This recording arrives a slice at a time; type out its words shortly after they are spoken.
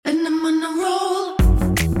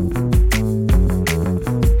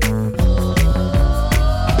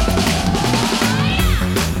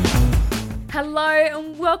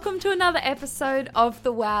Welcome to another episode of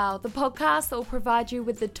The Wow, the podcast that will provide you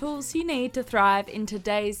with the tools you need to thrive in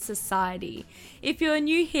today's society. If you're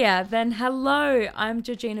new here, then hello, I'm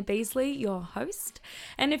Georgina Beasley, your host,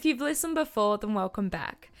 and if you've listened before, then welcome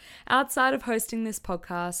back. Outside of hosting this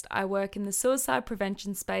podcast, I work in the suicide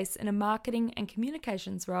prevention space in a marketing and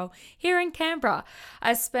communications role here in Canberra.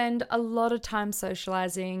 I spend a lot of time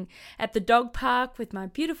socialising at the dog park with my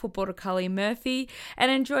beautiful border collie Murphy and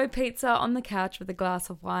enjoy pizza on the couch with a glass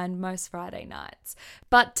of wine most Friday nights.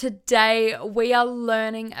 But today we are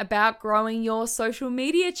learning about growing your social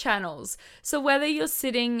media channels. So whether you're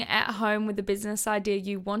sitting at home with a business idea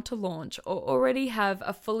you want to launch or already have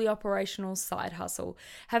a fully operational side hustle,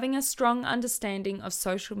 having a strong understanding of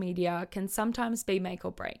social media can sometimes be make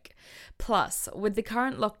or break. Plus, with the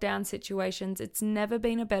current lockdown situations, it's never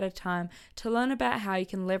been a better time to learn about how you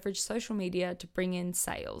can leverage social media to bring in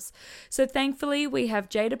sales. So thankfully, we have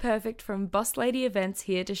Jada Perfect from Boss Lady Events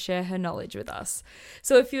here to share her knowledge with us.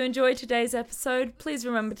 So if you enjoyed today's episode, please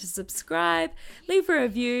remember to subscribe, leave a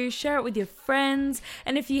review, share it with your friends,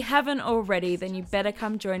 and if you haven't already, then you better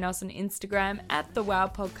come join us on Instagram at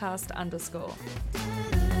 @thewowpodcast_.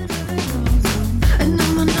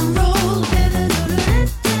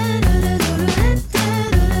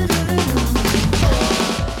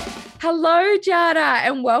 Hello, Jada,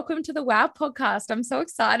 and welcome to the Wow Podcast. I'm so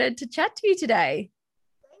excited to chat to you today.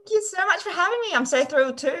 Thank you so much for having me. I'm so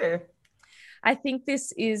thrilled too. I think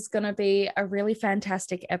this is going to be a really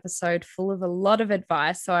fantastic episode full of a lot of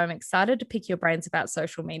advice. So I'm excited to pick your brains about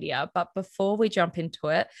social media. But before we jump into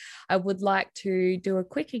it, I would like to do a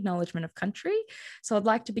quick acknowledgement of country. So I'd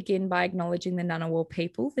like to begin by acknowledging the Ngunnawal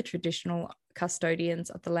people, the traditional custodians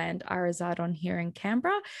of the land I reside on here in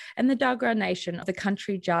Canberra, and the Dargra Nation of the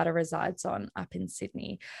country Jada resides on up in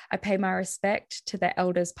Sydney. I pay my respect to the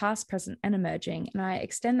elders past, present and emerging, and I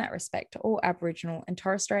extend that respect to all Aboriginal and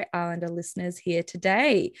Torres Strait Islander listeners here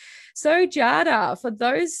today. So Jada, for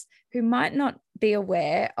those who might not be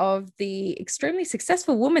aware of the extremely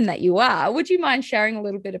successful woman that you are, would you mind sharing a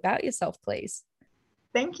little bit about yourself, please?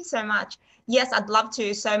 Thank you so much. Yes, I'd love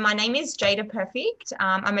to. So my name is Jada Perfect.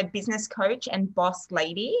 I'm a business coach and boss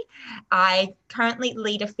lady. I currently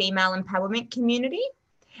lead a female empowerment community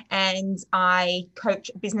and I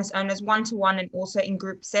coach business owners one-to-one and also in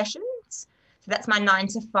group sessions. So that's my 9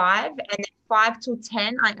 to 5. And then 5 till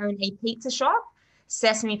 10, I own a pizza shop,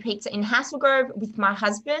 Sesame Pizza in Hasslegrove with my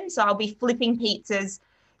husband. So I'll be flipping pizzas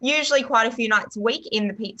usually quite a few nights a week in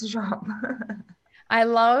the pizza shop. I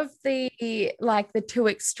love the two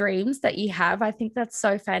extremes that you have. I think that's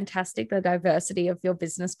so fantastic, the diversity of your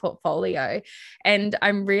business portfolio. And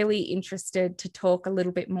I'm really interested to talk a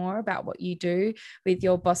little bit more about what you do with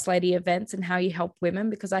your Boss Lady events and how you help women,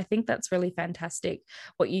 because I think that's really fantastic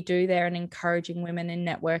what you do there and encouraging women in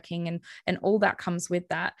networking and all that comes with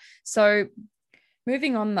that. So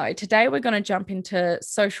moving on though, today we're going to jump into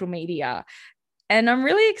social media. And I'm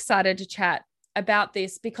really excited to chat about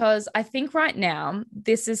this because I think right now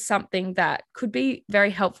this is something that could be very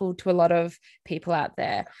helpful to a lot of people out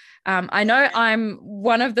there. I know I'm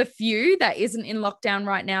one of the few that isn't in lockdown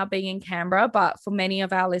right now being in Canberra, but for many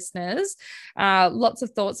of our listeners, lots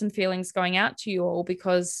of thoughts and feelings going out to you all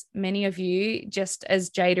because many of you, just as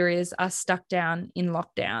Jada is, are stuck down in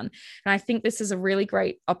lockdown. And I think this is a really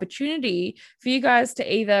great opportunity for you guys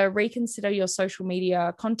to either reconsider your social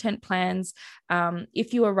media content plans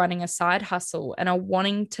if you are running a side hustle and are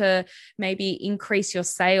wanting to maybe increase your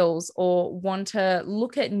sales or want to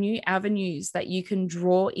look at new avenues that you can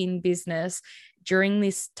draw in business during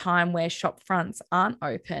this time where shop fronts aren't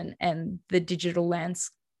open and the digital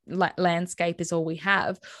landscape is all we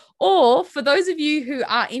have. Or for those of you who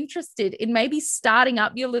are interested in maybe starting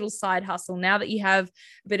up your little side hustle now that you have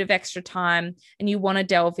a bit of extra time and you want to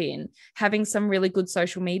delve in, having some really good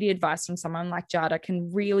social media advice from someone like Jada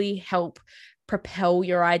can really help propel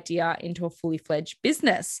your idea into a fully fledged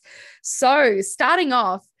business. So starting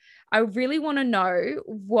off, I really want to know,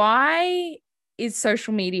 why is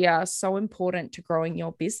social media so important to growing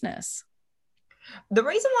your business? The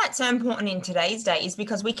reason why it's so important in today's day is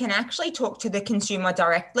because we can actually talk to the consumer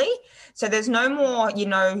directly. So there's no more,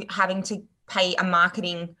 having to pay a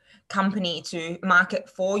marketing company to market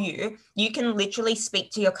for you. You can literally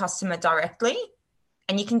speak to your customer directly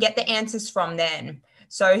and you can get the answers from them.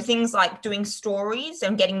 So things like doing stories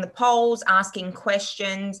and getting the polls, asking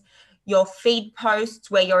questions, your feed posts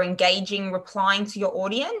where you're engaging, replying to your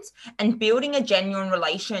audience, and building a genuine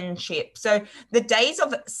relationship. So the days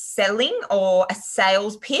of selling or a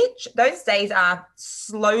sales pitch, those days are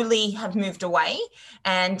slowly have moved away.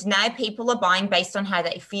 And now people are buying based on how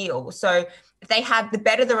they feel. So if they have, the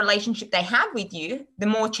better the relationship they have with you, the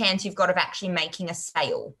more chance you've got of actually making a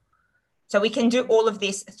sale. So we can do all of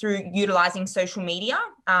this through utilizing social media.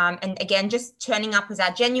 And again, just turning up as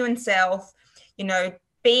our genuine self,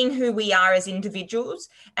 being who we are as individuals,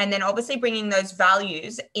 and then obviously bringing those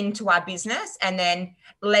values into our business, and then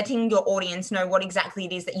letting your audience know what exactly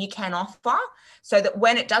it is that you can offer, so that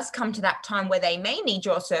when it does come to that time where they may need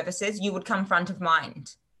your services, you would come front of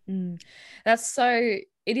mind.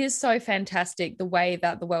 It is so fantastic the way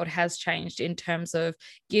that the world has changed in terms of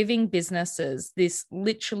giving businesses this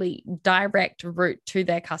literally direct route to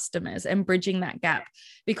their customers and bridging that gap,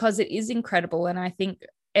 because it is incredible. And I think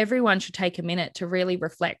everyone should take a minute to really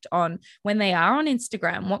reflect on, when they are on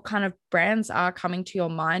Instagram, what kind of brands are coming to your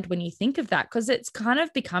mind when you think of that, because it's kind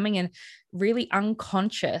of becoming a really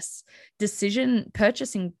unconscious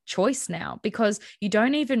purchasing choice now, because you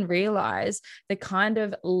don't even realize the kind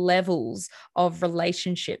of levels of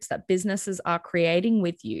relationships that businesses are creating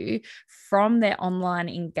with you from their online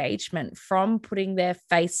engagement, from putting their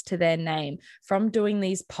face to their name, from doing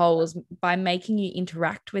these polls, by making you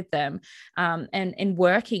interact with them, and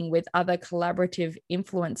working with other collaborative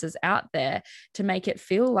influencers out there to make it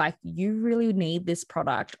feel like you really need this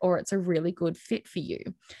product or it's a really good fit for you.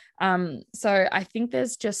 So I think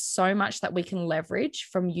there's just so much that we can leverage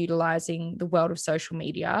from utilizing the world of social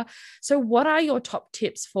media. So what are your top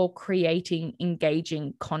tips for creating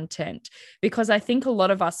engaging content? Because I think a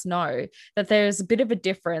lot of us know that there's a bit of a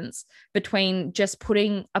difference between just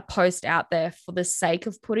putting a post out there for the sake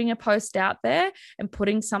of putting a post out there, and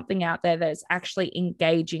putting something out there that's actually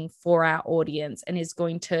engaging for our audience and is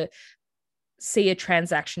going to see a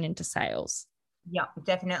transaction into sales. Yeah,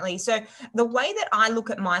 definitely. So the way that I look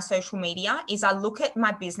at my social media is I look at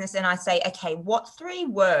my business and I say, okay, what 3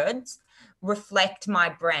 words reflect my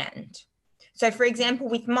brand? So for example,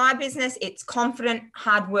 with my business, it's confident,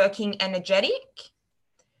 hardworking, energetic.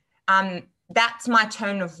 That's my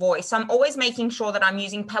tone of voice. I'm always making sure that I'm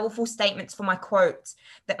using powerful statements for my quotes,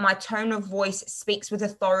 that my tone of voice speaks with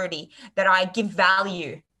authority, that I give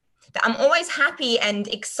value, that I'm always happy and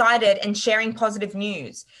excited and sharing positive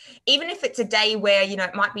news. Even if it's a day where,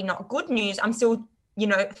 it might be not good news, I'm still,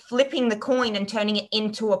 flipping the coin and turning it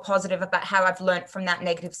into a positive about how I've learned from that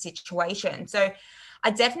negative situation. So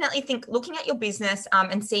I definitely think looking at your business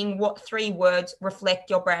and seeing what 3 words reflect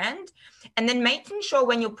your brand, and then making sure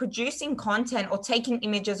when you're producing content or taking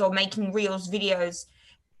images or making reels, videos,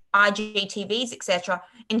 IGTVs, etc.,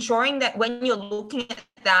 ensuring that when you're looking at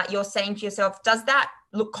that, you're saying to yourself, does that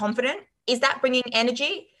look confident? Is that bringing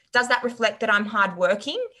energy? Does that reflect that I'm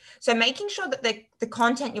hardworking? So making sure that the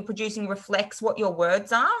content you're producing reflects what your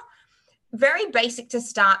words are. Very basic to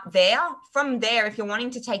start there. From there, if you're wanting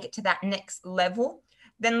to take it to that next level,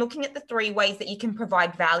 then looking at the 3 ways that you can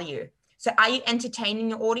provide value. So are you entertaining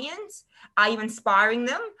your audience? Are you inspiring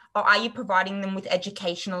them? Or are you providing them with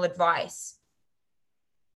educational advice?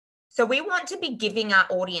 So we want to be giving our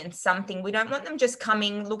audience something. We don't want them just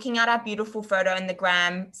coming, looking at our beautiful photo in the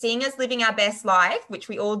gram, seeing us living our best life, which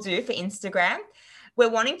we all do for Instagram. We're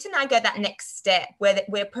wanting to now go that next step where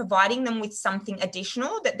we're providing them with something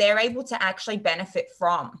additional that they're able to actually benefit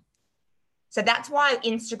from. So that's why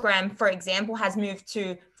Instagram, for example, has moved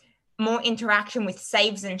to more interaction with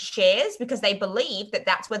saves and shares, because they believe that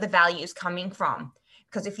that's where the value is coming from.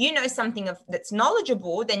 Because if you know something that's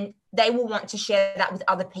knowledgeable, then they will want to share that with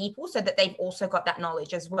other people so that they've also got that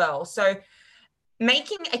knowledge as well. So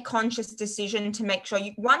making a conscious decision to make sure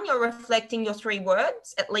you're reflecting your 3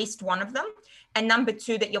 words, at least one of them. And number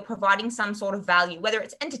 2, that you're providing some sort of value, whether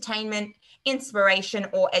it's entertainment, inspiration,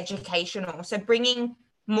 or educational. So bringing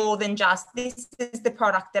more than just, this is the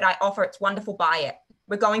product that I offer, it's wonderful, buy it.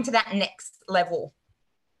 We're going to that next level.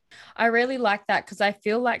 I really like that, because I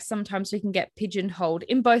feel like sometimes we can get pigeonholed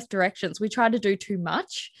in both directions. We try to do too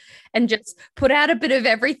much and just put out a bit of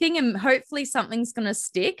everything and hopefully something's going to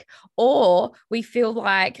stick, or we feel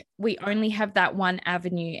like we only have that one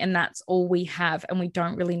avenue and that's all we have, and we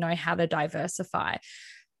don't really know how to diversify.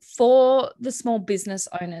 For the small business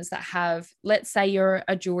owners that have, let's say you're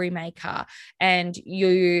a jewelry maker and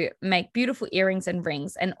you make beautiful earrings and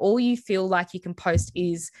rings, and all you feel like you can post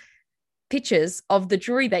is pictures of the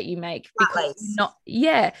jewelry that you make, because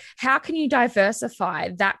how can you diversify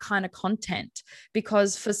that kind of content?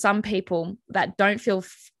 Because for some people that don't feel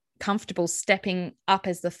comfortable stepping up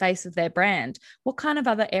as the face of their brand, what kind of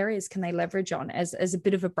other areas can they leverage on as a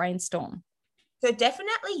bit of a brainstorm? So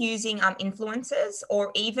definitely using influencers,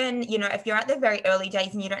 or even, if you're at the very early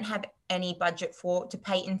days and you don't have any budget to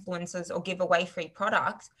pay influencers or give away free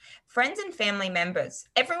products, friends and family members.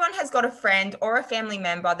 Everyone has got a friend or a family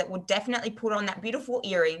member that would definitely put on that beautiful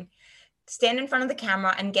earring, stand in front of the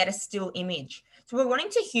camera and get a still image. So we're wanting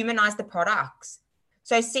to humanize the products.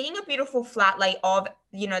 So seeing a beautiful flat lay of,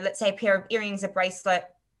 let's say a pair of earrings, a bracelet,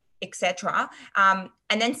 etc.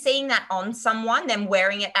 And then seeing that on someone, then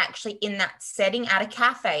wearing it actually in that setting at a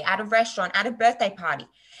cafe, at a restaurant, at a birthday party,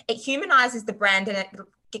 it humanizes the brand, and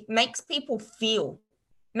it makes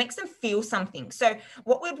makes them feel something. So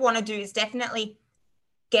what we'd want to do is definitely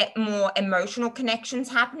get more emotional connections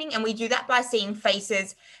happening. And we do that by seeing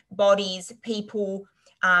faces, bodies, people,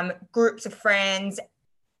 groups of friends,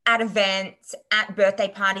 at events, at birthday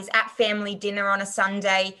parties, at family dinner on a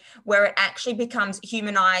Sunday, where it actually becomes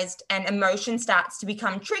humanized and emotion starts to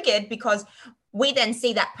become triggered, because we then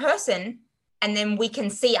see that person and then we can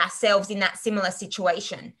see ourselves in that similar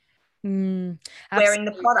situation. Wearing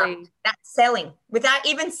the product, that's selling. Without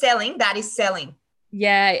even selling, that is selling.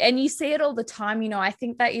 Yeah, and you see it all the time. I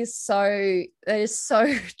think that is so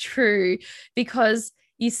true, because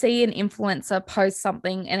you see an influencer post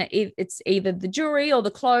something and it's either the jewelry or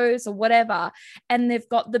the clothes or whatever, and they've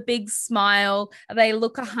got the big smile, they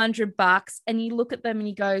look $100, and you look at them and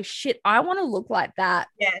you go, shit, I want to look like that.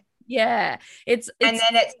 Yeah. It's and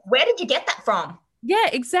then it's, where did you get that from? Yeah,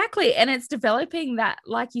 exactly. And it's developing that,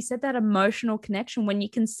 like you said, that emotional connection. When you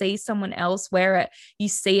can see someone else wear it, you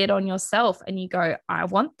see it on yourself and you go, I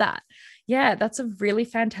want that. Yeah, that's a really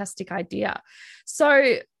fantastic idea.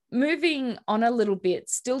 So moving on a little bit,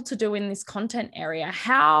 still to do in this content area,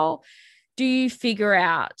 how do you figure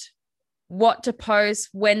out what to post,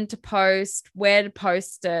 when to post, where to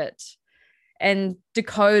post it, and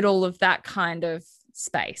decode all of that kind of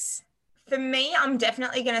space? For me, I'm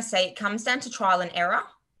definitely going to say it comes down to trial and error.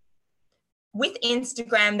 With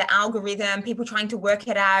Instagram, the algorithm, people trying to work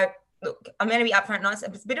it out. Look, I'm going to be upfront, nice.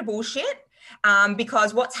 It's a bit of bullshit,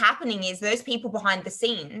 because what's happening is those people behind the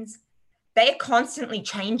scenes, they are constantly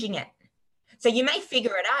changing it. So you may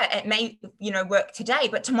figure it out. It may, work today,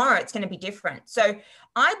 but tomorrow it's going to be different. So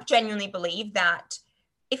I genuinely believe that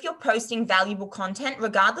if you're posting valuable content,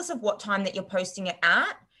 regardless of what time that you're posting it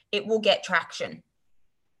at, it will get traction.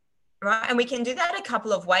 Right. And we can do that a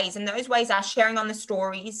couple of ways. And those ways are sharing on the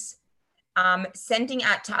stories, sending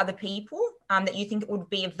out to other people that you think it would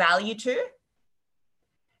be of value to.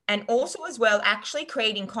 And also as well, actually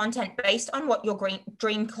creating content based on what your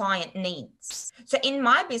dream client needs. So in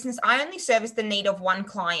my business, I only service the need of one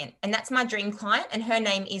client, and that's my dream client. And her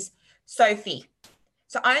name is Sophie.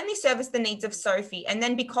 So I only service the needs of Sophie. And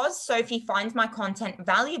then because Sophie finds my content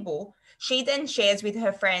valuable, she then shares with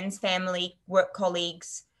her friends, family, work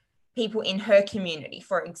colleagues, people in her community,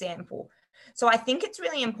 for example. So I think it's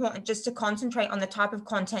really important just to concentrate on the type of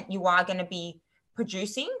content you are going to be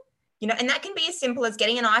producing, and that can be as simple as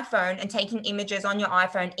getting an iPhone and taking images on your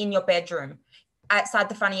iPhone in your bedroom, outside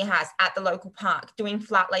the front of your house, at the local park, doing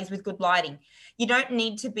flat lays with good lighting. You don't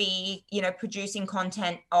need to be, producing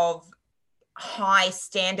content of high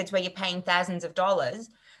standards where you're paying thousands of dollars.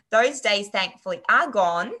 Those days, thankfully, are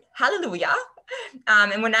gone. Hallelujah.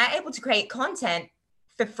 And we're now able to create content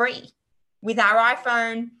for free with our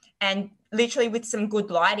iPhone and literally with some good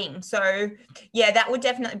lighting. So yeah, that would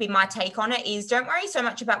definitely be my take on it, is don't worry so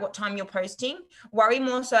much about what time you're posting. Worry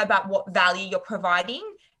more so about what value you're providing,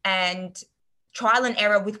 and trial and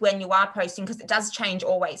error with when you are posting, because it does change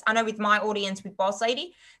always. I know with my audience, with Boss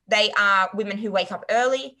Lady, they are women who wake up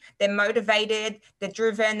early, they're motivated, they're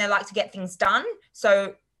driven, they like to get things done.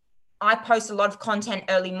 So I post a lot of content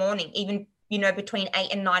early morning, even, between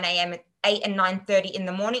 8 and 9 a.m., 8 and 9:30 in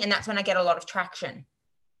the morning. And that's when I get a lot of traction.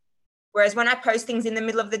 Whereas when I post things in the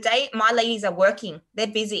middle of the day, my ladies are working, they're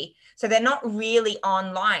busy. So they're not really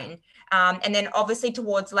online. And then obviously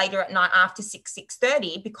towards later at night after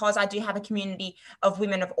 6:30, because I do have a community of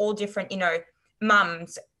women of all different,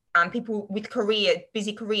 mums, people with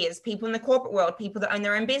busy careers, people in the corporate world, people that own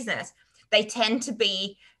their own business. They tend to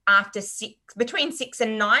be after between 6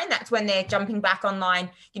 and 9, that's when they're jumping back online.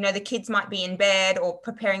 The kids might be in bed or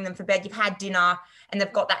preparing them for bed. You've had dinner and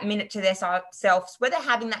they've got that minute to themselves where they're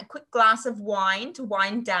having that quick glass of wine to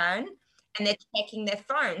wind down, and they're checking their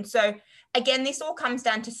phone. So again, this all comes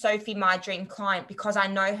down to Sophie, my dream client, because I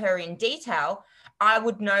know her in detail. I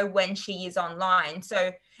would know when she is online.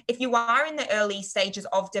 So if you are in the early stages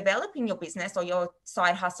of developing your business or your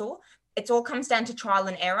side hustle, it all comes down to trial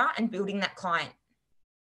and error and building that client.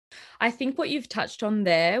 I think what you've touched on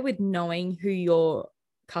there with knowing who your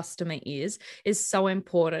customer is so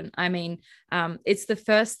important. I mean, it's the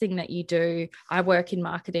first thing that you do. I work in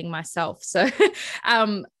marketing myself. So,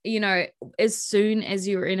 you know, as soon as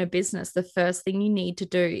you're in a business, the first thing you need to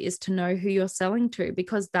do is to know who you're selling to,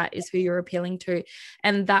 because that is who you're appealing to.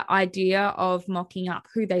 And that idea of mocking up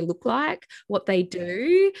who they look like, what they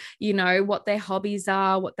do, you know, what their hobbies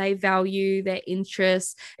are, what they value, their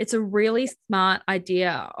interests. It's a really smart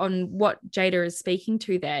idea on what Jada is speaking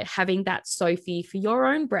to there, having that Sophie for your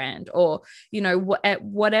own brand, or, you know, at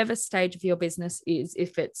whatever stage of your business is,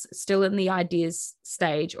 if it's still in the ideas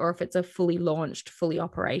stage or if it's a fully launched, fully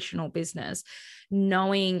operational business,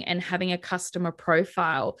 knowing and having a customer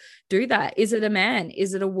profile. Do that. Is it a man?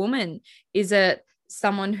 Is it a woman? Is it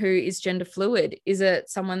someone who is gender fluid? Is it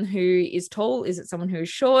someone who is tall? Is it someone who is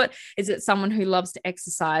short? Is it someone who loves to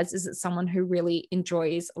exercise? Is it someone who really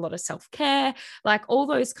enjoys a lot of self-care? Like all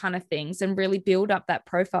those kind of things, and really build up that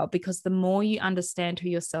profile, because the more you understand who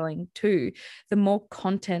you're selling to, the more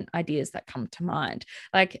content ideas that come to mind.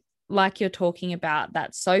 Like you're talking about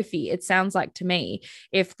that Sophie, it sounds like to me,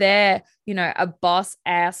 if they're, you know, a boss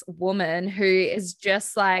ass woman who is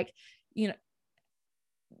just like, you know,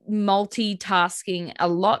 multitasking a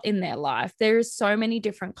lot in their life, there is so many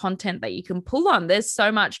different content that you can pull on. There's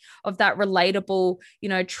so much of that relatable, you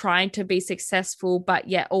know, trying to be successful but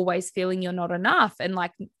yet always feeling you're not enough, and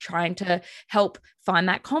like trying to help find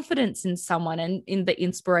that confidence in someone, and in the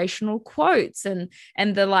inspirational quotes and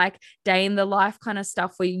the like day in the life kind of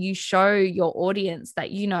stuff, where you show your audience that,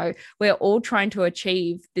 you know, we're all trying to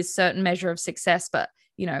achieve this certain measure of success, but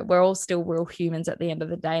you know, we're all still real humans at the end of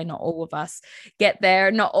the day. Not all of us get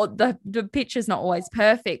there. Not all, the picture's not always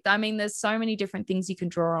perfect. I mean, there's so many different things you can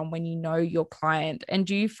draw on when you know your client. And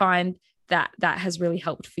do you find that that has really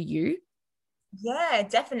helped for you? Yeah,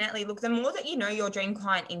 definitely. Look, the more that you know your dream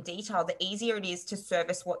client in detail, the easier it is to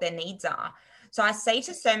service what their needs are. So I say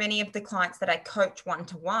to so many of the clients that I coach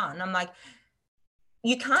one-to-one, I'm like,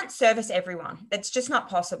 you can't service everyone. That's just not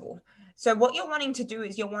possible. So what you're wanting to do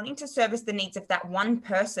is you're wanting to service the needs of that one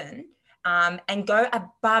person, and go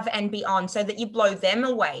above and beyond so that you blow them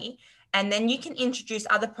away. And then you can introduce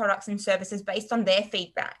other products and services based on their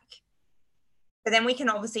feedback. So then we can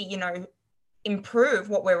obviously, you know, improve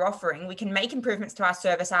what we're offering. We can make improvements to our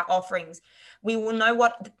service, our offerings. We will know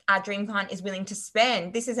what our dream client is willing to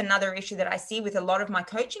spend. This is another issue that I see with a lot of my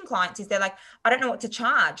coaching clients, is they're like, I don't know what to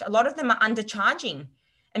charge. A lot of them are undercharging.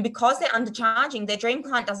 And because they're undercharging, their dream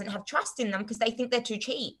client doesn't have trust in them because they think they're too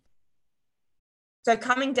cheap. So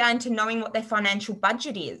coming down to knowing what their financial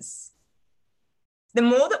budget is. The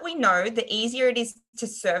more that we know, the easier it is to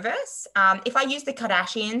service. If I use the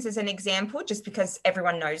Kardashians as an example, just because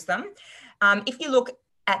everyone knows them, if you look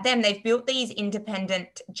at them, they've built these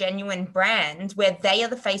independent, genuine brands where they are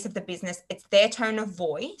the face of the business. It's their tone of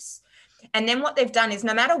voice. And then what they've done is,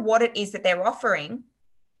 no matter what it is that they're offering,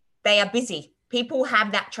 they are busy. People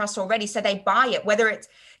have that trust already, so they buy it. Whether it's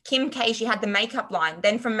Kim K, she had the makeup line.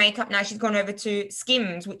 Then from makeup, now she's gone over to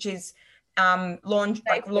Skims, which is laundry,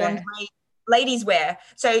 ladies wear.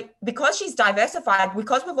 So because she's diversified,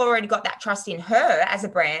 because we've already got that trust in her as a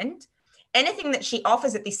brand, anything that she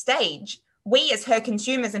offers at this stage, we as her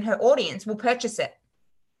consumers and her audience will purchase it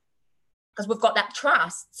because we've got that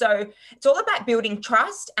trust. So it's all about building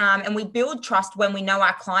trust, and we build trust when we know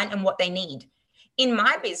our client and what they need. In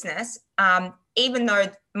my business, even though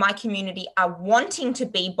my community are wanting to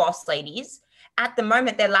be boss ladies, at the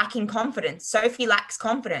moment they're lacking confidence. Sophie lacks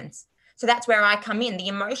confidence. So that's where I come in. The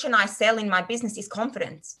emotion I sell in my business is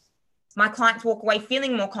confidence. My clients walk away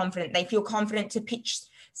feeling more confident. They feel confident to pitch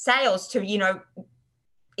sales, to, you know,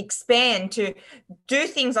 expand, to do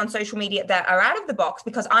things on social media that are out of the box,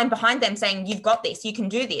 because I'm behind them saying, you've got this, you can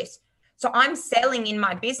do this. So I'm selling in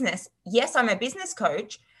my business. Yes, I'm a business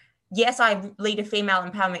coach. Yes, I lead a female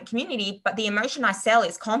empowerment community, but the emotion I sell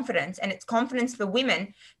is confidence, and it's confidence for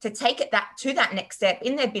women to take it to that next step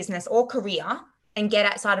in their business or career and get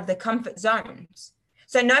outside of the comfort zones.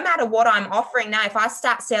 So no matter what I'm offering now, if I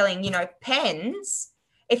start selling, you know, pens,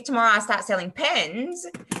 if tomorrow I start selling pens,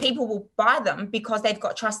 people will buy them because they've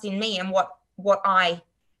got trust in me and what I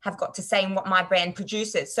have got to say and what my brand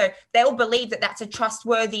produces. So they'll believe that that's a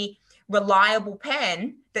trustworthy, reliable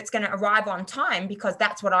pen that's going to arrive on time, because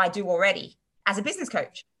that's what I do already as a business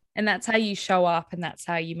coach. And that's how you show up, and that's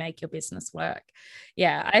how you make your business work.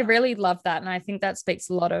 Yeah, I really love that. And I think that speaks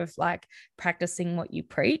a lot of like practicing what you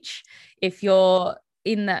preach. If you're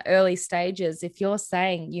in the early stages, if you're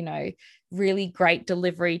saying, you know, really great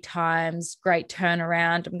delivery times, great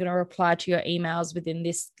turnaround, I'm going to reply to your emails within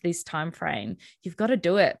this time frame, you've got to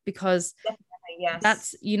do it, because yes,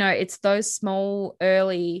 that's, you know, it's those small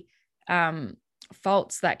early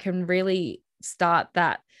faults that can really start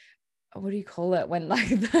that, what do you call it, when like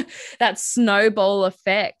that snowball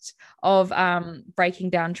effect of breaking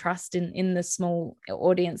down trust in the small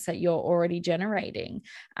audience that you're already generating.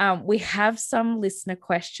 We have some listener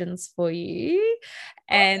questions for you,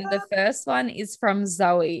 and the first one is from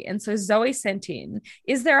Zoe. And so Zoe sent in,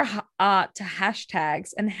 is there a art to hashtags,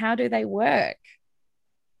 and how do they work?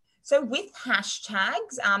 So with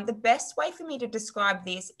hashtags, the best way for me to describe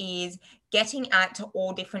this is getting out to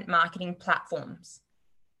all different marketing platforms.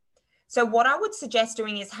 So what I would suggest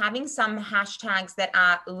doing is having some hashtags that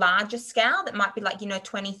are larger scale, that might be like,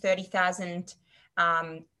 20, 30,000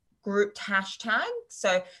 grouped hashtags.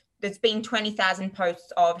 So there's been 20,000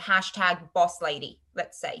 posts of hashtag boss lady,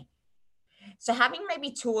 let's say. So having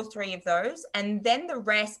maybe 2 or 3 of those, and then the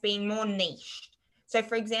rest being more niche. So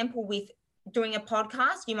for example, with doing a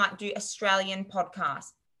podcast, you might do Australian podcast,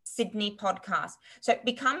 Sydney podcast. So it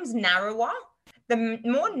becomes narrower. The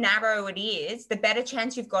more narrow it is, the better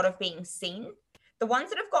chance you've got of being seen. The ones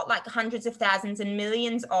that have got like hundreds of thousands and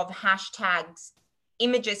millions of hashtags,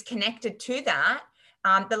 images connected to that,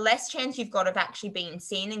 the less chance you've got of actually being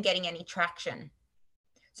seen and getting any traction.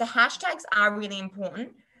 So hashtags are really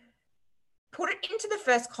important. Put it into the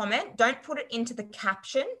first comment. Don't put it into the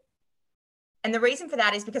caption. And the reason for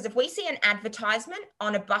that is because if we see an advertisement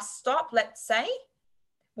on a bus stop, let's say,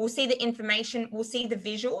 we'll see the information, we'll see the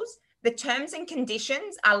visuals. The terms and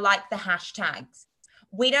conditions are like the hashtags.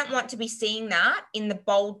 We don't want to be seeing that in the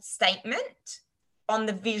bold statement on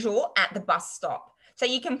the visual at the bus stop. So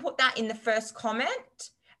you can put that in the first comment,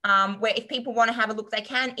 where if people want to have a look, they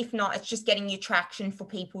can. If not, it's just getting you traction for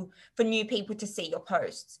new people to see your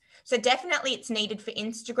posts. So definitely it's needed for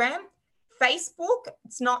Instagram. Facebook,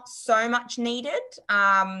 it's not so much needed,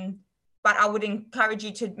 but I would encourage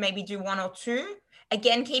you to maybe do 1 or 2.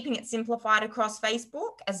 Again, keeping it simplified across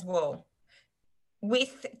Facebook as well.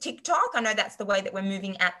 With TikTok, I know that's the way that we're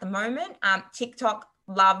moving at the moment. TikTok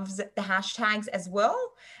loves the hashtags as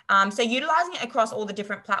well. So utilizing it across all the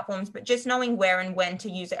different platforms, but just knowing where and when to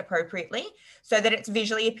use it appropriately so that it's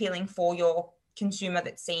visually appealing for your consumer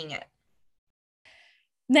that's seeing it.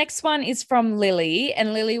 Next one is from Lily,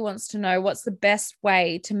 and Lily wants to know, what's the best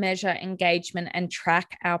way to measure engagement and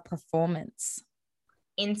track our performance?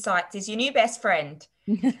 Insights is your new best friend.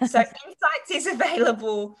 So Insights is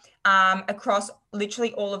available across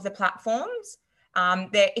literally all of the platforms.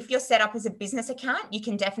 If you're set up as a business account, you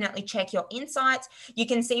can definitely check your insights. You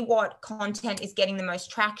can see what content is getting the most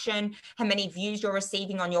traction, how many views you're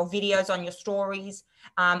receiving on your videos, on your stories,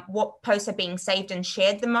 what posts are being saved and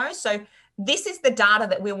shared the most. So this is the data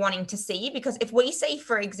that we're wanting to see, because if we see,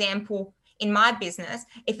 for example, in my business,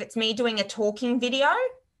 if it's me doing a talking video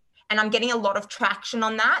and I'm getting a lot of traction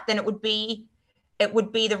on that, then it would be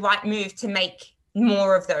the right move to make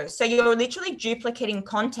more of those. So you're literally duplicating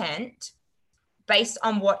content based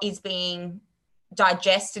on what is being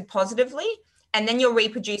digested positively, and then you're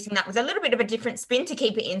reproducing that with a little bit of a different spin to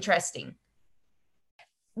keep it interesting.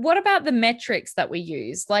 What about the metrics that we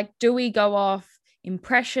use? Like, do we go off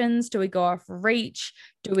impressions? Do we go off reach?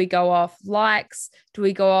 Do we go off likes? Do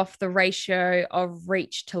we go off the ratio of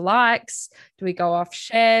reach to likes? Do we go off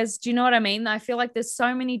shares? Do you know what I mean? I feel like there's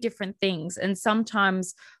so many different things, and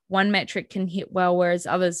sometimes one metric can hit well, whereas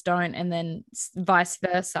others don't, and then vice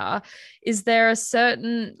versa. Is there a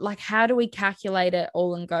certain, like, how do we calculate it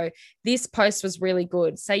all and go, this post was really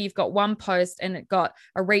good? Say you've got one post and it got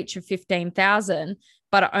a reach of 15,000,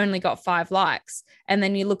 but it only got 5 likes. And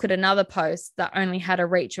then you look at another post that only had a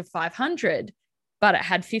reach of 500, but it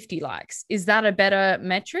had 50 likes. Is that a better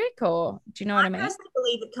metric, or do you know what I mean? I personally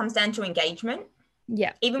believe it comes down to engagement.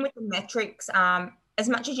 Yeah. Even with the metrics, as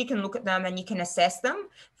much as you can look at them and you can assess them,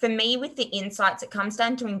 for me with the insights, it comes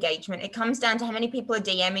down to engagement. It comes down to how many people are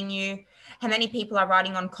DMing you, how many people are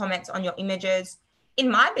writing on comments on your images. In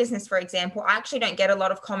my business, for example, I actually don't get a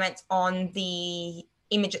lot of comments on the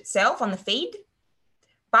image itself, on the feed,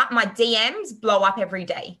 but my DMs blow up every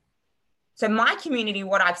day. So my community,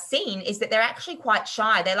 what I've seen is that they're actually quite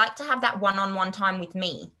shy. They like to have that one-on-one time with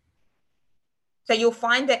me. So you'll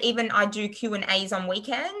find that even I do Q&As on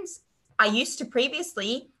weekends. I used to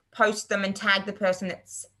previously post them and tag the person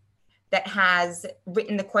that has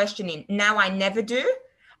written the question in. Now I never do.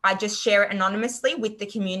 I just share it anonymously with the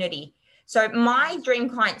community. So my dream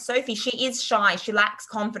client, Sophie, she is shy. She lacks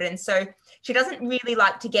confidence. So she doesn't really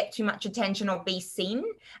like to get too much attention or be seen.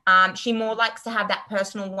 She more likes to have that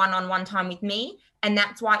personal one-on-one time with me. And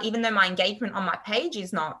that's why, even though my engagement on my page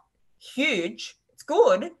is not huge, it's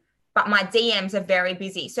good, but my DMs are very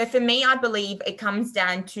busy. So for me, I believe it comes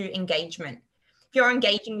down to engagement. If you're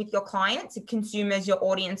engaging with your clients, your consumers, your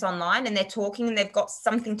audience online, and they're talking and they've got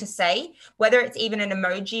something to say, whether it's even an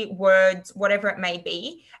emoji, words, whatever it may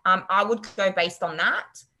be, I would go based on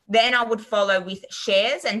that. Then I would follow with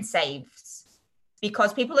shares and saves,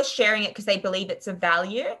 because people are sharing it because they believe it's of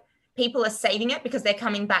value. People are saving it because they're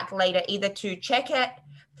coming back later, either to check it,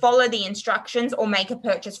 follow the instructions, or make a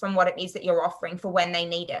purchase from what it is that you're offering for when they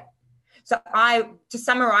need it. So to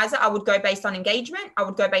summarize it, I would go based on engagement. I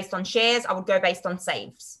would go based on shares. I would go based on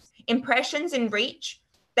saves. Impressions and reach,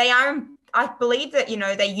 I believe that,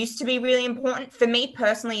 they used to be really important. For me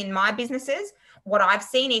personally, in my businesses, what I've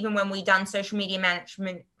seen, even when we've done social media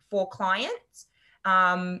management for clients,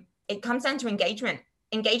 it comes down to engagement.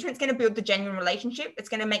 Engagement's going to build the genuine relationship. It's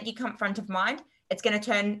going to make you come front of mind. It's going to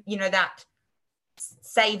turn,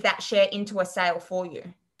 save that share into a sale for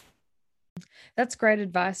you. That's great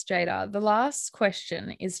advice, Jada. The last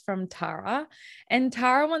question is from Tara, and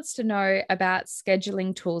Tara wants to know about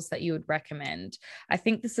scheduling tools that you would recommend. I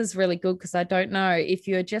think this is really good because I don't know if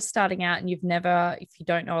you're just starting out and if you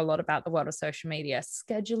don't know a lot about the world of social media,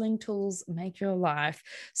 scheduling tools make your life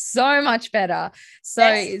so much better.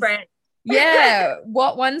 So yeah,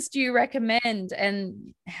 what ones do you recommend,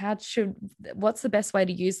 and what's the best way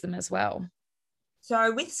to use them as well?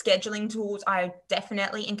 So with scheduling tools, I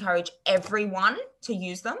definitely encourage everyone to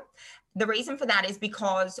use them. The reason for that is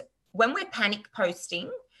because when we're panic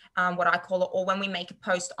posting, what I call it, or when we make a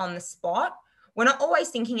post on the spot, we're not always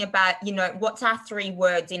thinking about, what's our 3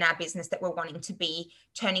 words in our business that we're wanting to be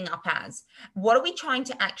turning up as? What are we trying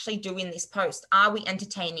to actually do in this post? Are we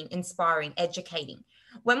entertaining, inspiring, educating?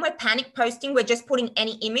 When we're panic posting, we're just putting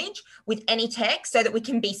any image with any text so that we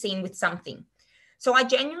can be seen with something. So I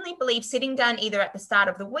genuinely believe sitting down either at the start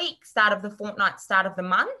of the week, start of the fortnight, start of the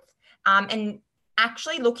month, and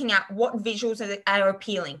actually looking at what visuals are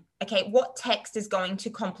appealing. Okay, what text is going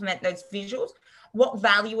to complement those visuals? What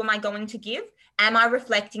value am I going to give? Am I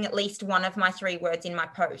reflecting at least one of my 3 words in my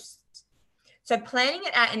posts? So planning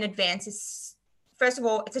it out in advance is, first of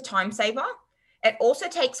all, it's a time saver. It also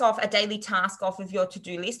takes off a daily task off of your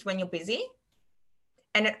to-do list when you're busy.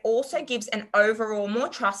 And it also gives an overall more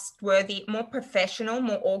trustworthy, more professional,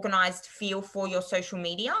 more organized feel for your social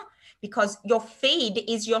media, because your feed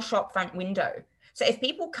is your shopfront window. So if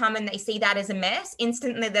people come and they see that as a mess,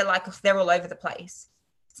 instantly they're all over the place.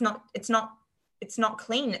 It's not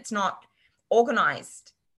clean. It's not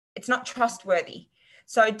organized. It's not trustworthy.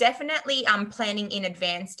 So definitely planning in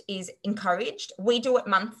advance is encouraged. We do it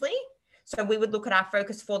monthly. So we would look at our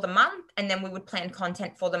focus for the month, and then we would plan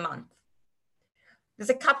content for the month. There's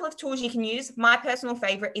a couple of tools you can use. My personal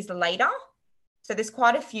favorite is Later. So there's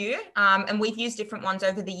quite a few, and we've used different ones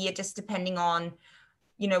over the year, just depending on,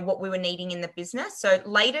 what we were needing in the business. So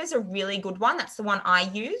Later is a really good one. That's the one I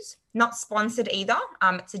use. Not sponsored either.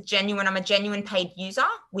 I'm a genuine paid user.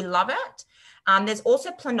 We love it. There's also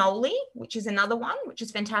Planoly, which is another one, which is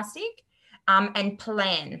fantastic. And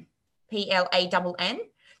Plan, Plann.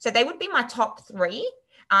 So they would be my top 3.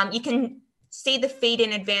 You can see the feed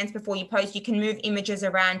in advance before you post. You can move images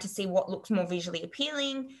around to see what looks more visually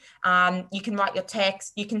appealing. You can write your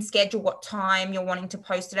text. You can schedule what time you're wanting to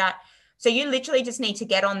post it at. So you literally just need to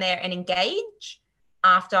get on there and engage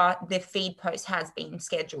after the feed post has been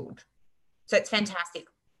scheduled. So it's fantastic.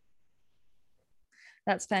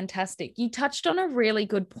 That's fantastic. You touched on a really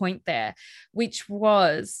good point there, which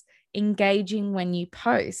was engaging when you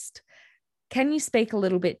post. Can you speak a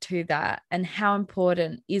little bit to that, and how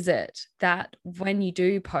important is it that when you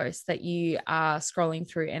do post that you are scrolling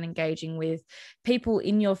through and engaging with people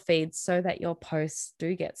in your feed so that your posts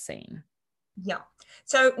do get seen? Yeah.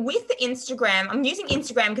 So with the Instagram, I'm using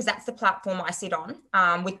Instagram because that's the platform I sit on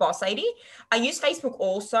with Boss Lady. I use Facebook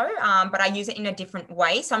also, but I use it in a different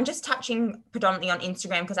way. So I'm just touching predominantly on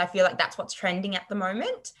Instagram because I feel like that's what's trending at the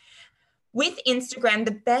moment. With Instagram,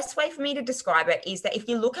 the best way for me to describe it is that if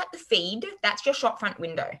you look at the feed, that's your shopfront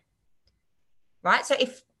window, right? So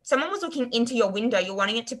if someone was looking into your window, you're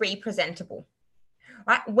wanting it to be presentable,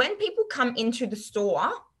 right? When people come into the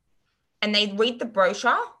store and they read the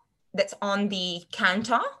brochure that's on the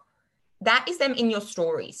counter, that is them in your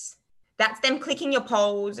stories. That's them clicking your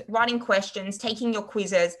polls, writing questions, taking your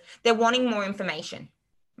quizzes. They're wanting more information.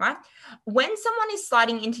 Right? When someone is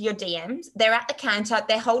sliding into your DMs, they're at the counter,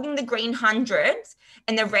 they're holding the green hundreds,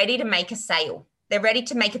 and they're ready to make a sale. They're ready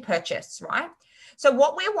to make a purchase, right? So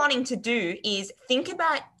what we're wanting to do is think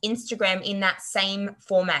about Instagram in that same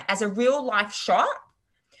format as a real life shop.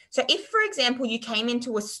 So if, for example, you came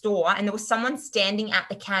into a store and there was someone standing at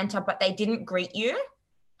the counter, but they didn't greet you,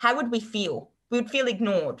 how would we feel? We would feel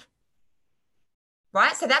ignored.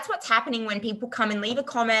 right? So that's what's happening when people come and leave a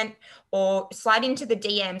comment or slide into the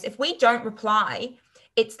DMs. If we don't reply,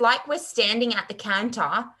 it's like we're standing at the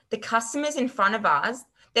counter, the customer's in front of us,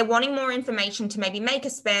 they're wanting more information to maybe make a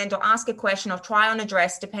spend or ask a question or try on a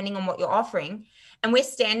dress, depending on what you're offering. And we're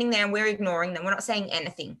standing there and we're ignoring them. We're not saying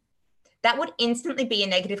anything. That would instantly be a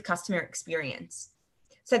negative customer experience.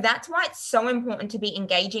 So that's why it's so important to be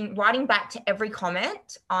engaging, writing back to every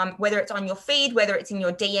comment, whether it's on your feed, whether it's in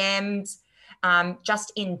your DMs,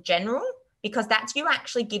 just in general, because that's you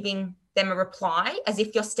actually giving them a reply as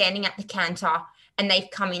if you're standing at the counter and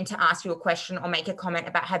they've come in to ask you a question or make a comment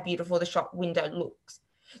about how beautiful the shop window looks.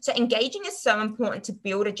 So engaging is so important to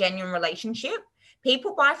build a genuine relationship.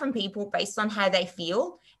 People buy from people based on how they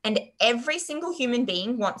feel, and every single human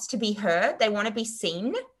being wants to be heard. They want to be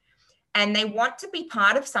seen, and they want to be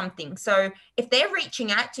part of something. So if they're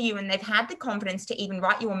reaching out to you and they've had the confidence to even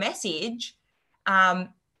write you a message,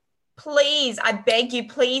 please, I beg you,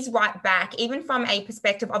 please write back, even from a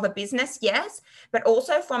perspective of a business, yes, but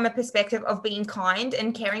also from a perspective of being kind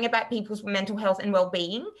and caring about people's mental health and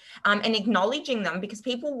well-being, and acknowledging them, because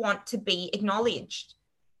people want to be acknowledged.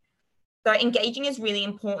 So engaging is really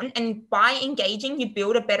important. And by engaging, you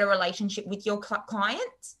build a better relationship with your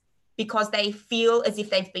clients because they feel as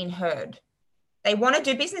if they've been heard. They want to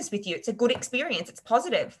do business with you. It's a good experience. It's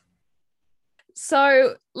positive.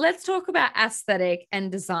 So let's talk about aesthetic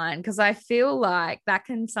and design, because I feel like that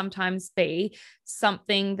can sometimes be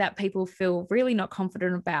something that people feel really not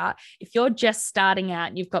confident about. If you're just starting out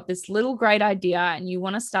and you've got this little great idea and you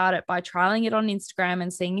want to start it by trialing it on Instagram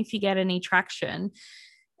and seeing if you get any traction,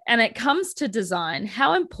 and it comes to design,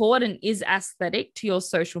 how important is aesthetic to your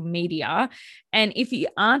social media? And if you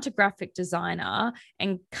aren't a graphic designer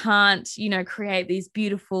and can't, create these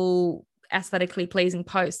beautiful, aesthetically pleasing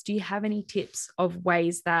posts, do you have any tips of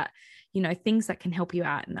ways that, things that can help you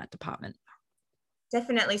out in that department?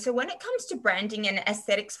 Definitely. So when it comes to branding and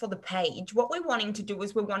aesthetics for the page, what we're wanting to do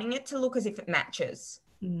is we're wanting it to look as if it matches.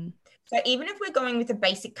 Mm. So even if we're going with a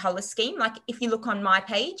basic color scheme, like if you look on my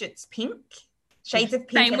page, it's pink. Shades of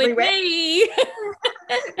pink Same everywhere. With me.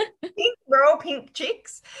 Pink, we're all pink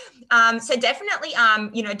chicks. So definitely,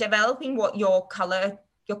 developing what your color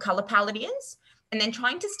palette is, and then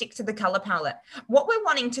trying to stick to the color palette. What we're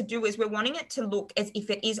wanting to do is we're wanting it to look as if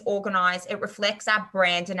it is organized. It reflects our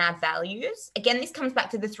brand and our values. Again, this comes back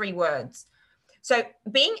to the 3 words. So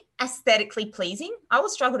being aesthetically pleasing, I will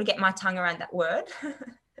struggle to get my tongue around that word.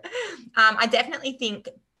 I definitely think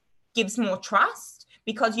gives more trust,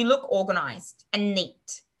 because you look organized and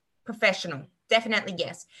neat, professional. Definitely,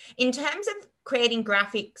 yes. In terms of creating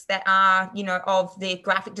graphics that are, of the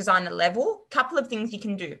graphic designer level, a couple of things you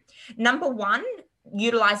can do. Number 1,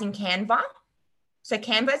 utilizing Canva. So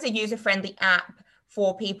Canva is a user-friendly app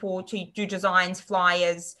for people to do designs,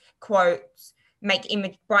 flyers, quotes,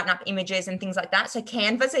 brighten up images and things like that. So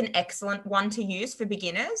Canva is an excellent one to use for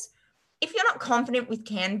beginners. If you're not confident with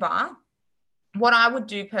Canva, what I would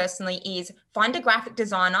do personally is find a graphic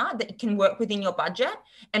designer that can work within your budget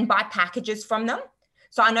and buy packages from them.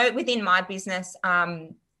 So I know within my business,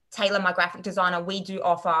 Taylor, my graphic designer, we do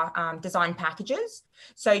offer design packages.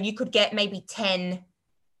 So you could get maybe 10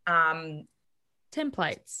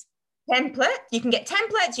 templates. You can get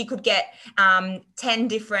templates. You could get 10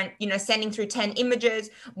 different, sending through 10 images.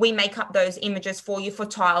 We make up those images for you for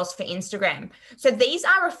tiles for Instagram. So these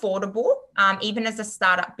are affordable, even as a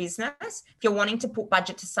startup business. If you're wanting to put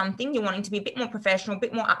budget to something, you're wanting to be a bit more professional, a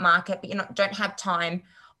bit more upmarket, but you don't have time,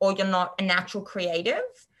 or you're not a natural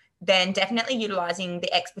creative, then definitely utilizing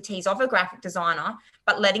the expertise of a graphic designer,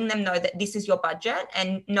 but letting them know that this is your budget,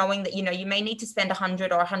 and knowing that, you may need to spend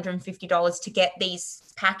 $100 or $150 to get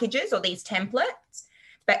these packages or these templates,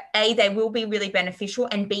 but A, they will be really beneficial,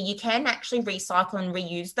 and B, you can actually recycle and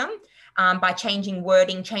reuse them by changing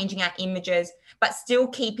wording, changing our images, but still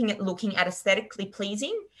keeping it looking at aesthetically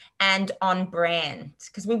pleasing and on brand,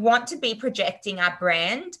 because we want to be projecting our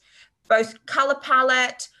brand, both color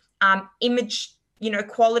palette, image,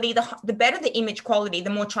 quality. The better the image quality, the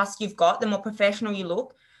more trust you've got, the more professional you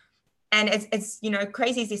look. And as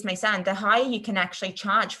crazy as this may sound, the higher you can actually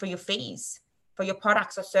charge for your fees for your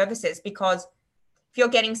products or services, because if you're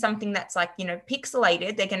getting something that's like,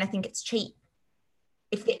 pixelated, they're going to think it's cheap.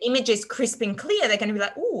 If the image is crisp and clear, they're going to be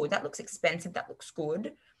like, oh, that looks expensive. That looks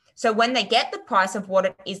good. So when they get the price of what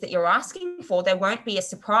it is that you're asking for, there won't be a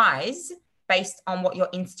surprise based on what your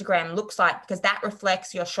Instagram looks like, because that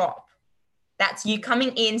reflects your shop. That's you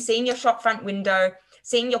coming in, seeing your shop front window,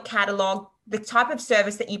 seeing your catalog, the type of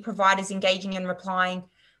service that you provide is engaging and replying.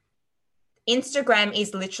 Instagram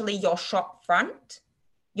is literally your shop front.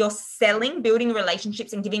 You're selling, building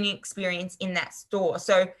relationships, and giving an experience in that store.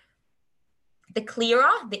 So The clearer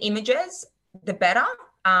the images, the better.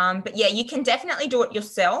 But yeah, you can definitely do it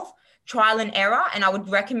yourself, trial and error, and I would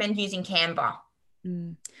recommend using Canva.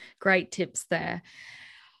 Great tips there.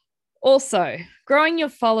 Also, growing your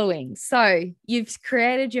following. So you've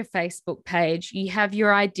created your Facebook page, you have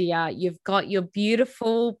your idea, you've got your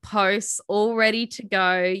beautiful posts all ready to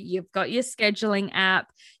go, you've got your scheduling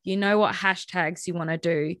app, you know what hashtags you want to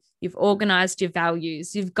do, you've organized your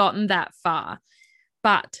values, you've gotten that far,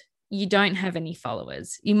 but you don't have any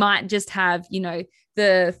followers. You might just have,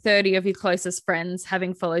 the 30 of your closest friends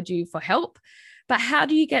having followed you for help. But how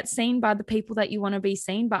do you get seen by the people that you want to be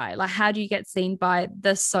seen by? Like, how do you get seen by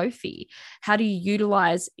the Sophie? How do you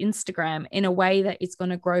utilize Instagram in a way that it's going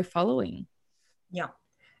to grow following? Yeah.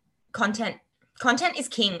 Content is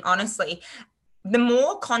king, honestly. The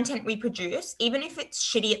more content we produce, even if it's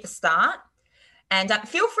shitty at the start, and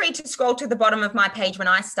feel free to scroll to the bottom of my page when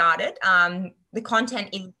I started. The content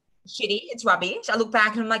is shitty. It's rubbish. I look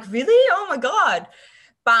back and I'm like, really? Oh my God.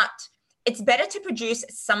 But it's better to produce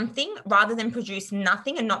something rather than produce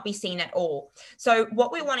nothing and not be seen at all. So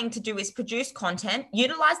what we're wanting to do is produce content,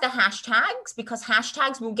 utilize the hashtags, because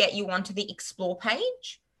hashtags will get you onto the explore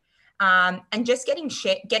page. And just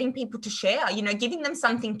getting people to share, giving them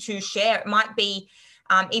something to share. It might be,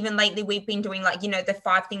 even lately we've been doing the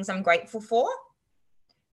 5 things I'm grateful for.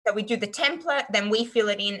 So we do the template, then we fill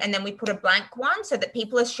it in, and then we put a blank one so that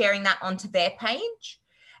people are sharing that onto their page.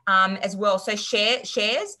 As well. So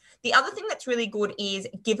shares. The other thing that's really good is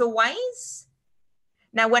giveaways.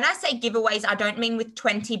 Now, when I say giveaways, I don't mean with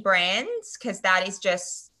 20 brands, because that is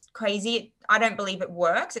just crazy. I don't believe it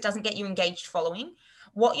works. It doesn't get you engaged following.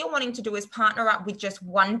 What you're wanting to do is partner up with just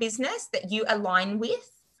one business that you align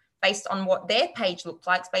with based on what their page looks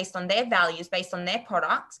like, based on their values, based on their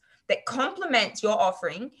products, that complements your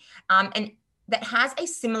offering, and that has a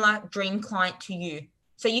similar dream client to you.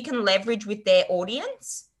 So you can leverage with their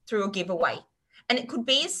audience through a giveaway. And it could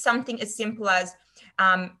be something as simple as,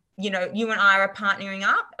 you and I are partnering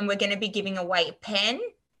up and we're going to be giving away a pen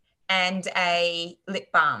and a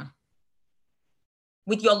lip balm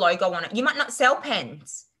with your logo on it. You might not sell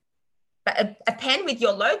pens, but a pen with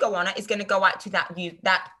your logo on it is going to go out to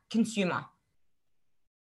that consumer.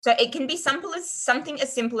 So it can be something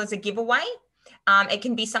as simple as a giveaway. It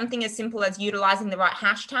can be something as simple as utilizing the right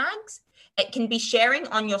hashtags. It can be sharing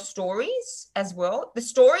on your stories as well. The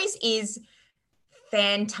stories is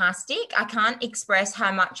fantastic. I can't express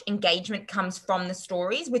how much engagement comes from the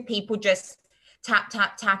stories, with people just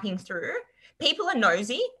tapping through. People are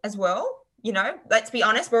nosy as well. Let's be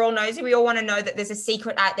honest, we're all nosy. We all want to know that there's a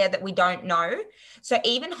secret out there that we don't know. So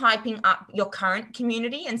even hyping up your current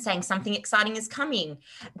community and saying something exciting is coming,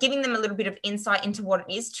 giving them a little bit of insight into what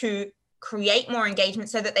it is to create more engagement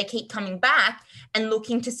so that they keep coming back and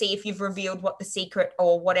looking to see if you've revealed what the secret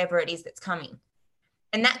or whatever it is that's coming.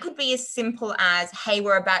 And that could be as simple as, hey,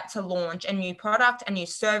 we're about to launch a new product, a new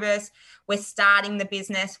service. We're starting the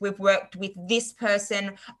business. We've worked with this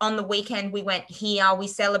person on the weekend. We went here. We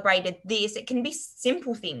celebrated this. It can be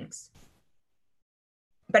simple things,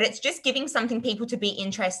 but it's just giving something people to be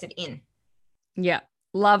interested in. Yeah.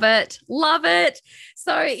 Love it. Love it.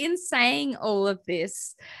 So in saying all of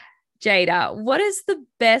this, Jada, what is the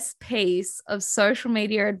best piece of social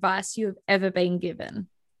media advice you have ever been given?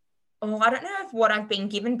 Oh, I don't know if what I've been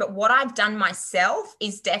given, but what I've done myself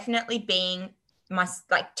is definitely being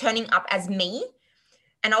turning up as me.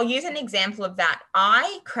 And I'll use an example of that.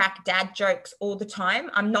 I crack dad jokes all the time.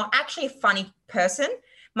 I'm not actually a funny person.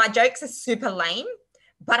 My jokes are super lame,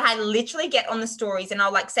 but I literally get on the stories and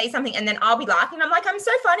I'll say something and then I'll be laughing. I'm like, I'm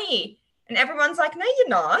so funny. And everyone's like, no, you're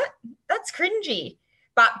not. That's cringy.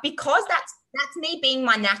 But because that's me being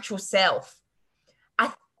my natural self.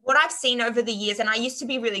 What I've seen over the years, and I used to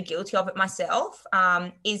be really guilty of it myself,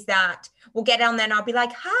 is that we'll get on there and I'll be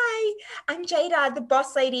like, hi, I'm Jada, the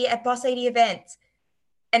boss lady at Boss Lady Events.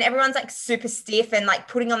 And everyone's super stiff and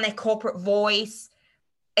putting on their corporate voice.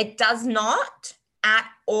 It does not at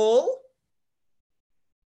all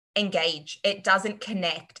engage. It doesn't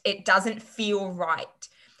connect. It doesn't feel right.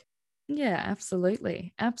 Yeah,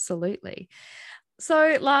 absolutely. Absolutely.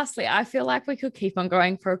 So lastly, I feel like we could keep on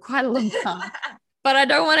going for quite a long time. But I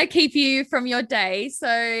don't want to keep you from your day. So,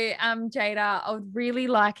 Jada, I would really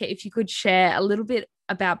like it if you could share a little bit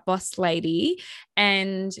about Boss Lady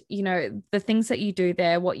and, the things that you do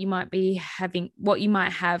there, what you might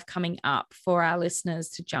have coming up for our listeners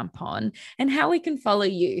to jump on, and how we can follow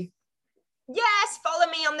you. Yes, follow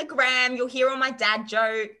me on the gram. You'll hear all my dad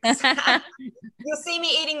jokes. You'll see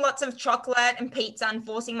me eating lots of chocolate and pizza and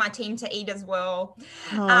forcing my team to eat as well.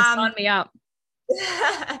 Oh, sign me up.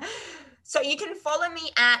 So you can follow me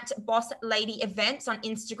at Boss Lady Events on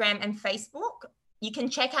Instagram and Facebook. You can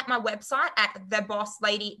check out my website at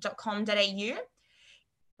thebosslady.com.au.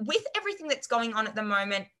 With everything that's going on at the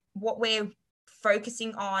moment, what we're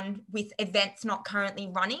focusing on with events not currently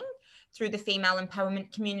running through the female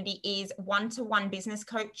empowerment community is one-to-one business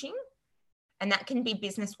coaching. And that can be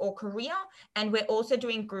business or career. And we're also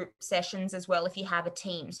doing group sessions as well if you have a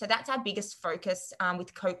team. So that's our biggest focus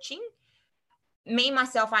with coaching.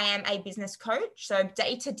 Myself, I am a business coach. So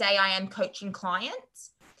day to day, I am coaching clients.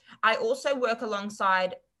 I also work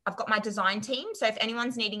alongside, I've got my design team. So if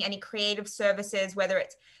anyone's needing any creative services, whether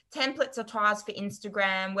it's templates or tiles for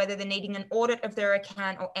Instagram, whether they're needing an audit of their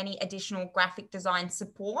account or any additional graphic design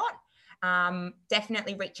support,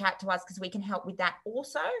 definitely reach out to us because we can help with that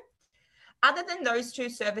also. Other than those two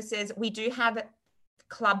services, we do have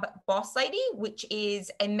Club Boss Lady, which is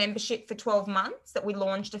a membership for 12 months that we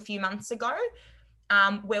launched a few months ago,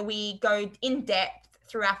 where we go in depth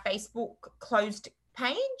through our Facebook closed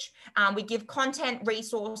page. We give content,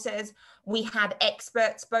 resources. We have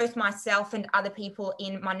experts, both myself and other people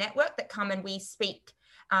in my network that come and we speak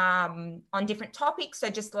on different topics. So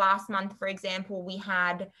just last month, for example, we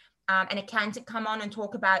had an accountant come on and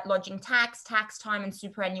talk about lodging tax time and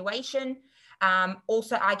superannuation.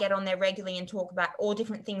 Also, I get on there regularly and talk about all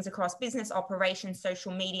different things across business, operations,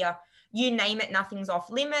 social media, you name it, nothing's off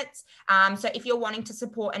limits. So if you're wanting to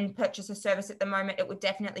support and purchase a service at the moment, it would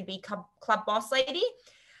definitely be Club Boss Lady.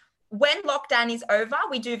 When lockdown is over,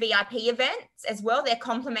 we do VIP events as well. They're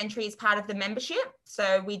complimentary as part of the membership.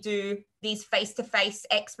 So we do these face-to-face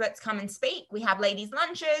experts come and speak. We have ladies'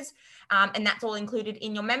 lunches, and that's all included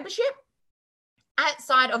in your membership.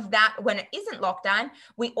 Outside of that, when it isn't lockdown,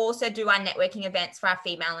 we also do our networking events for our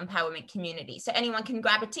female empowerment community. So anyone can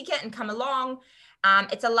grab a ticket and come along.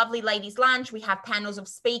 It's a lovely ladies' lunch. We have panels of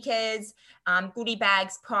speakers, goodie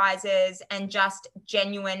bags, prizes, and just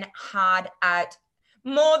genuine hard out,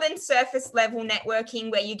 more than surface level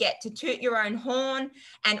networking where you get to toot your own horn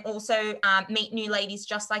and also meet new ladies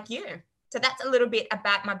just like you. So that's a little bit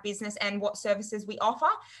about my business and what services we offer.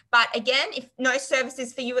 But again, if no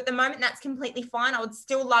services for you at the moment, that's completely fine. I would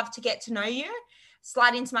still love to get to know you.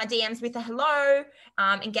 Slide into my DMs with a hello,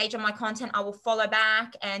 engage on my content. I will follow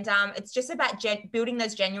back. And it's just about building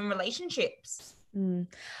those genuine relationships.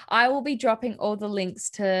 I will be dropping all the links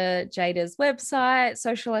to Jada's website,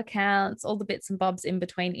 social accounts, all the bits and bobs in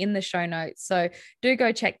between in the show notes. So do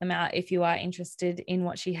go check them out if you are interested in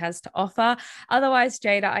what she has to offer. Otherwise,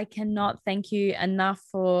 Jada, I cannot thank you enough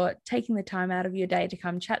for taking the time out of your day to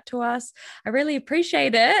come chat to us. I really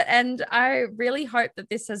appreciate it. And I really hope that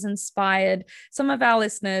this has inspired some of our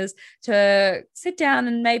listeners to sit down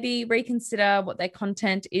and maybe reconsider what their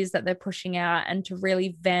content is that they're pushing out and to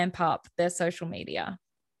really vamp up their social media.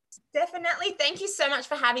 Definitely. Thank you so much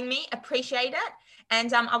for having me. Appreciate it.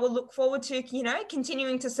 And I will look forward to,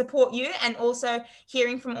 continuing to support you and also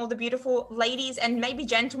hearing from all the beautiful ladies and maybe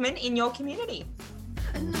gentlemen in your community.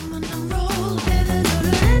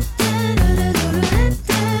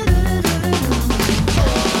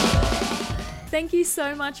 Thank you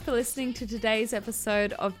so much for listening to today's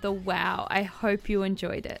episode of The Wow. I hope you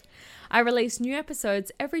enjoyed it. I release new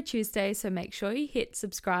episodes every Tuesday, so make sure you hit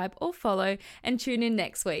subscribe or follow and tune in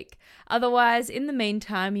next week. Otherwise, in the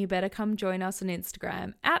meantime, you better come join us on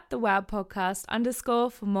Instagram at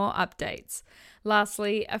 @thewowpodcast_ for more updates.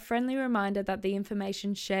 Lastly, a friendly reminder that the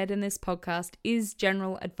information shared in this podcast is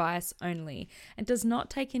general advice only and does not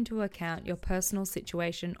take into account your personal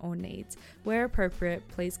situation or needs. Where appropriate,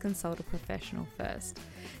 please consult a professional first.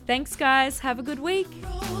 Thanks, guys. Have a good week.